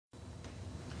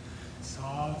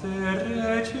Salve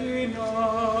Regina,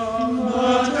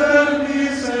 Mater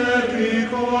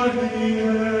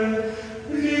misericordiae,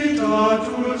 vita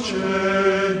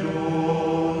dulcedo,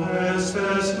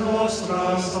 estes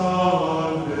nostra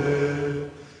salve.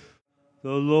 The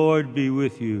Lord be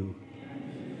with you.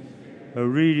 A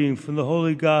reading from the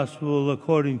Holy Gospel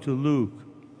according to Luke.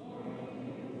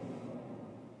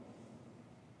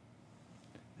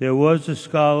 There was a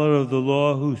scholar of the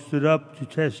law who stood up to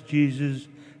test Jesus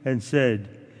and said,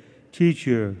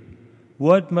 "Teacher,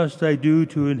 what must I do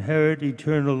to inherit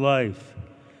eternal life?"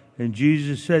 And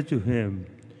Jesus said to him,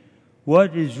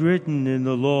 "What is written in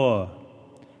the law?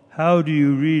 How do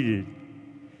you read it?"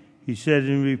 He said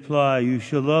in reply, "You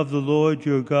shall love the Lord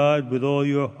your God with all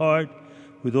your heart,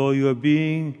 with all your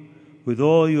being, with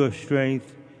all your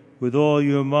strength, with all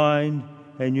your mind,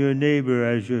 and your neighbor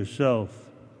as yourself."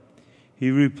 He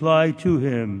replied to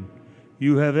him,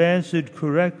 "You have answered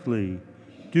correctly.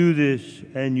 Do this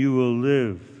and you will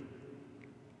live."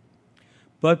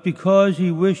 But because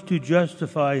he wished to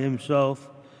justify himself,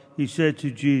 he said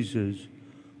to Jesus,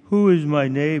 "Who is my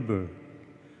neighbor?"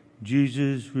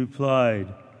 Jesus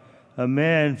replied, "A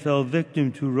man fell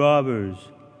victim to robbers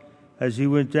as he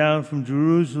went down from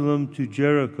Jerusalem to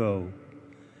Jericho.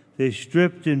 They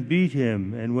stripped and beat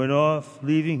him and went off,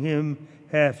 leaving him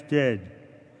half dead.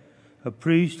 A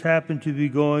priest happened to be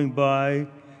going by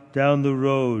down the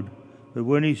road, but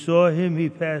when he saw him, he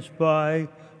passed by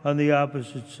on the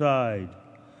opposite side.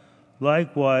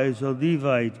 Likewise, a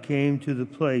Levite came to the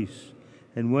place,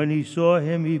 and when he saw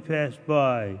him, he passed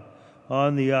by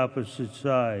on the opposite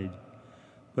side.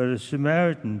 But a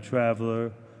Samaritan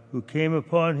traveler who came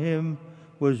upon him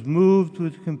was moved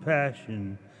with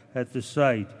compassion at the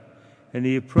sight, and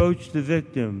he approached the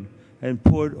victim and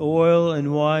poured oil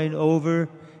and wine over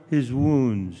his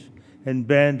wounds and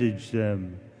bandaged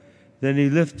them. Then he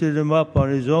lifted him up on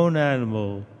his own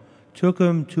animal, took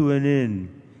him to an inn,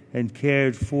 and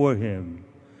cared for him.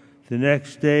 The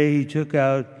next day he took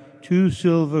out 2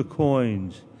 silver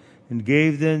coins and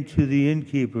gave them to the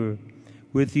innkeeper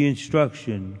with the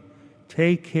instruction,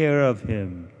 'Take care of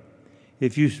him.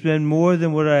 If you spend more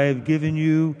than what I have given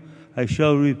you, I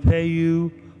shall repay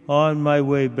you on my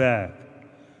way back.'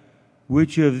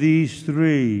 Which of these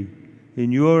 3,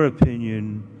 in your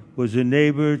opinion, was a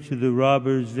neighbor to the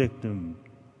robber's victim?"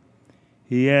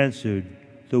 He answered,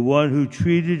 "The one who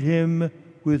treated him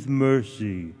with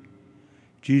mercy."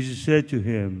 Jesus said to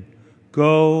him,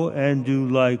 "Go and do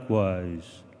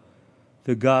likewise."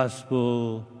 The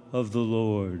Gospel of the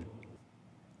Lord.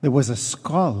 There was a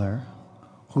scholar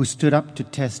who stood up to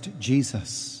test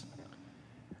Jesus.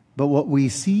 But what we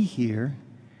see here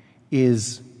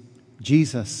is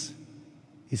Jesus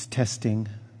is testing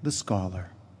the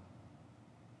scholar.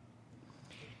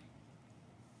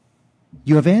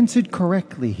 "You have answered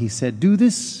correctly," he said. "Do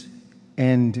this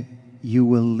and you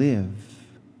will live."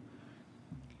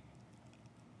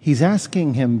 He's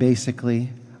asking him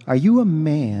basically, are you a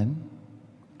man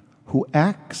who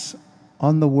acts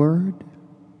on the word?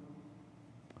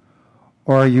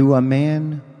 Or are you a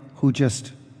man who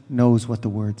just knows what the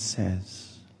word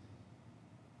says?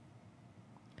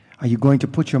 Are you going to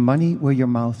put your money where your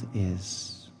mouth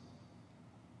is?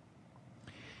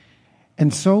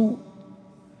 And so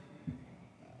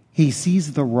he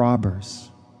sees the robbers.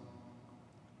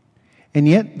 And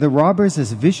yet the robbers,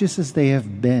 as vicious as they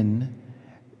have been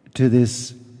to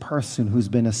this person who's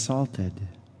been assaulted,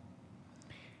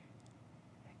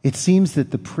 it seems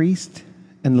that the priest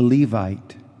and the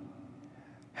Levite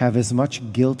have as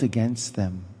much guilt against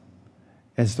them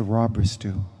as the robbers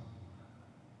do.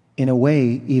 In a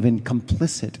way, even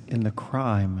complicit in the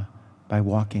crime by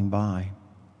walking by.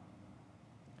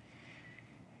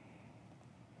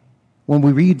 When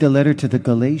we read the letter to the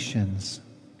Galatians,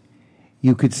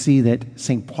 you could see that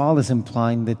St. Paul is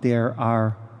implying that there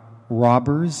are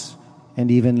robbers and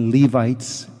even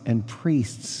Levites and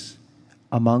priests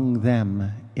among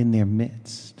them in their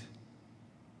midst.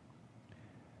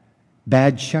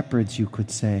 Bad shepherds, you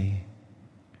could say,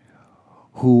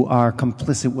 who are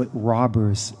complicit with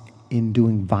robbers in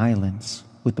doing violence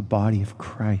with the body of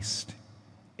Christ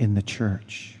in the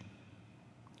church.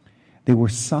 There were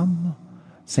some,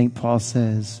 St. Paul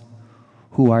says,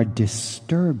 who are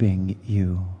disturbing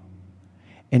you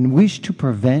and wish to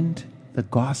prevent the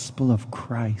gospel of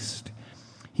Christ.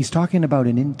 He's talking about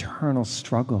an internal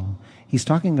struggle. He's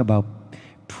talking about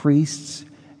priests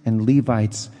and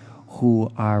Levites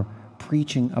who are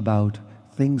preaching about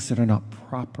things that are not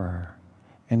proper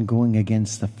and going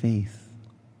against the faith.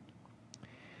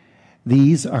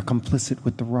 These are complicit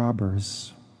with the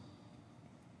robbers.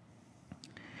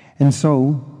 And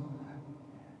so,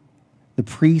 the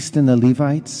priest and the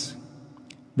Levites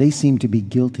they seem to be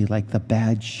guilty like the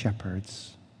bad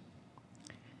shepherds.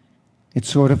 It's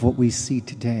sort of what we see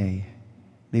today.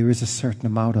 There is a certain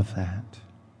amount of that.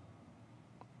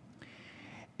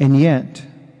 And yet,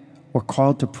 we're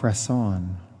called to press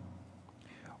on.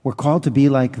 We're called to be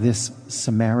like this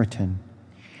Samaritan.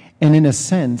 And in a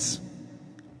sense,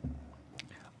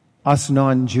 us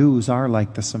non-Jews are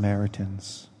like the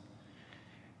Samaritans.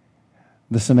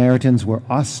 The Samaritans were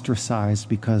ostracized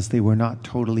because they were not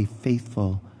totally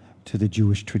faithful to the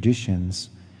Jewish traditions.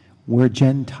 We're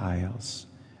Gentiles.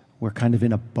 We're kind of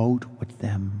in a boat with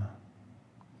them.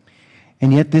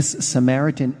 And yet this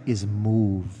Samaritan is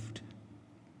moved.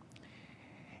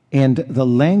 And the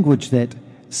language that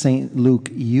St. Luke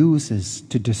uses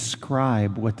to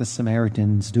describe what the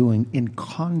Samaritan's doing in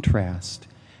contrast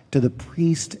to the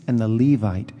priest and the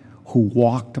Levite who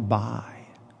walked by.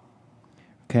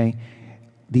 Okay?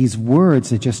 These words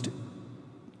that just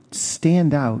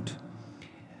stand out.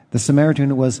 The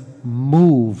Samaritan was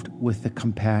moved with the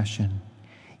compassion.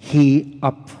 He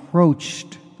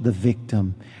approached the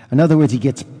victim. In other words, he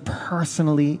gets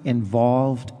personally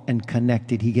involved and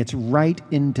connected. He gets right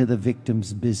into the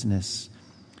victim's business.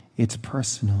 It's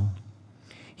personal.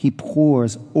 He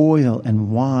pours oil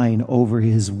and wine over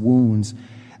his wounds.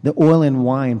 The oil and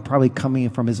wine probably coming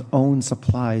from his own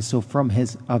supplies. So from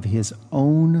his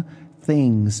own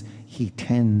things, he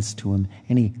tends to him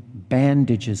and he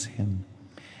bandages him.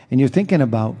 And you're thinking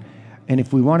about, and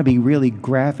if we want to be really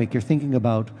graphic, you're thinking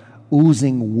about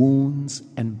oozing wounds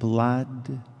and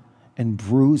blood and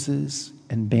bruises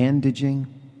and bandaging.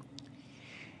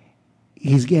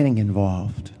 He's getting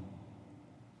involved.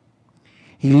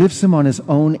 He lifts him on his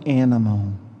own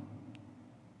animal.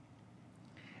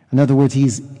 In other words,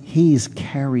 he's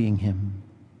carrying him.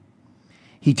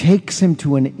 He takes him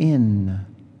to an inn,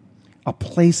 a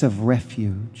place of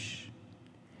refuge,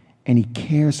 and he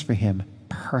cares for him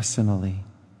personally.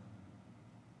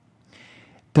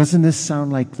 Doesn't this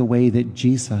sound like the way that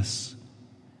Jesus,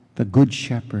 the Good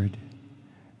Shepherd,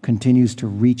 continues to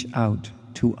reach out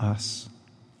to us?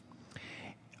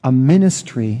 A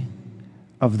ministry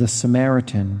of the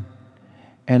Samaritan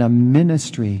and a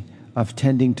ministry of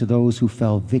tending to those who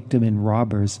fell victim in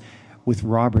with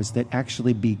robbers that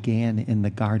actually began in the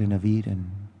Garden of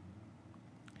Eden.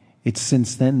 It's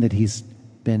since then that he's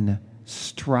been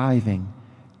striving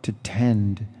to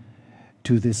tend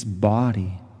to this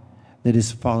body that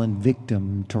has fallen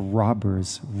victim to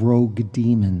robbers, rogue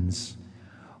demons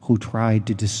who tried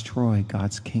to destroy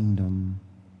God's kingdom.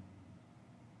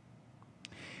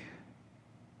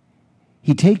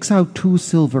 He takes out 2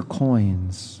 silver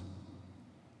coins.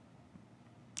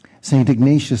 St.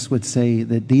 Ignatius would say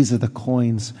that these are the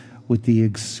coins with the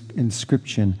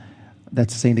inscription.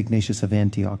 That's St. Ignatius of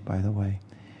Antioch, by the way.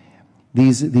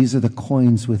 These are the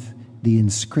coins with the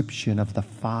inscription of the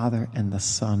Father and the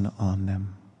Son on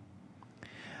them.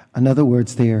 In other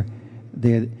words, they're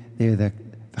the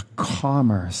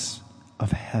commerce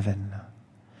of heaven.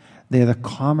 They're the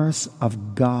commerce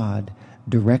of God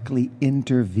directly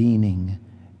intervening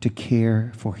to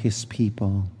care for his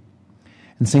people.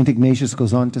 And St. Ignatius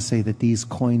goes on to say that these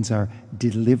coins are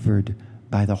delivered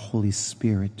by the Holy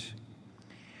Spirit.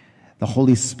 The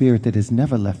Holy Spirit that has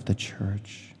never left the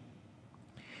church.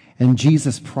 And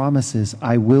Jesus promises,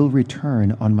 I will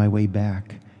return on my way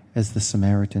back, as the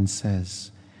Samaritan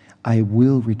says. I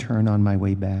will return on my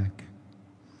way back.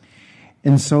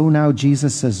 And so now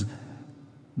Jesus says,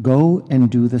 go and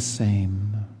do the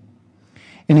same.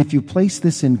 And if you place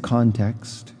this in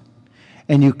context,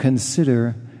 and you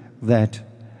consider that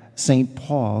St.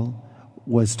 Paul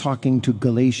was talking to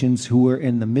Galatians who were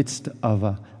in the midst of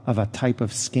a type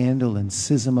of scandal and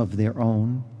schism of their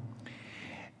own,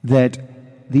 that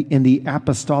in the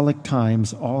apostolic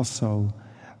times also,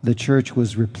 the church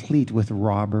was replete with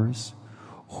robbers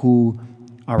who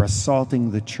are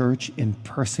assaulting the church in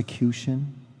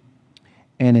persecution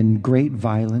and in great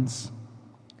violence.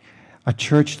 A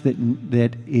church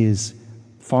that is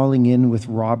falling in with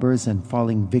robbers and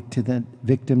falling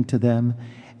victim to them.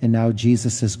 And now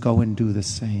Jesus says, go and do the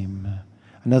same.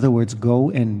 In other words, go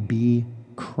and be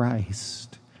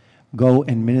Christ. Go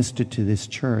and minister to this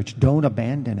church. Don't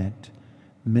abandon it.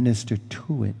 Minister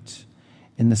to it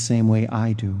in the same way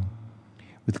I do,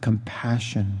 with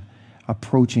compassion,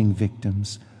 approaching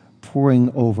victims,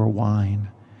 pouring over wine,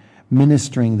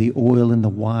 ministering the oil and the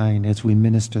wine as we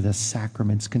minister the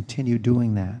sacraments. Continue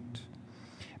doing that.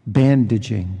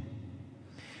 Bandaging,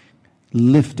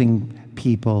 lifting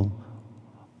people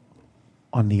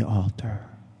on the altar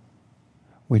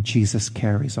where Jesus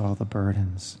carries all the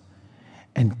burdens,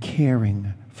 and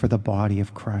caring for the body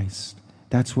of Christ.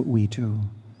 That's what we do.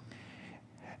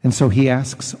 And so he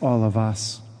asks all of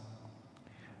us,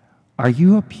 Are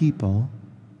you a people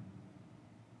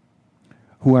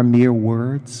who are mere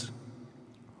words,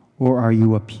 or are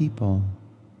you a people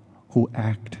who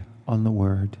act on the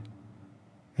word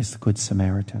as the Good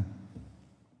Samaritan?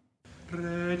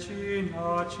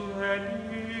 Regina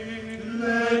Celi,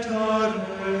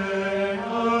 letare,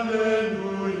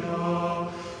 alleluia,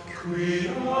 qui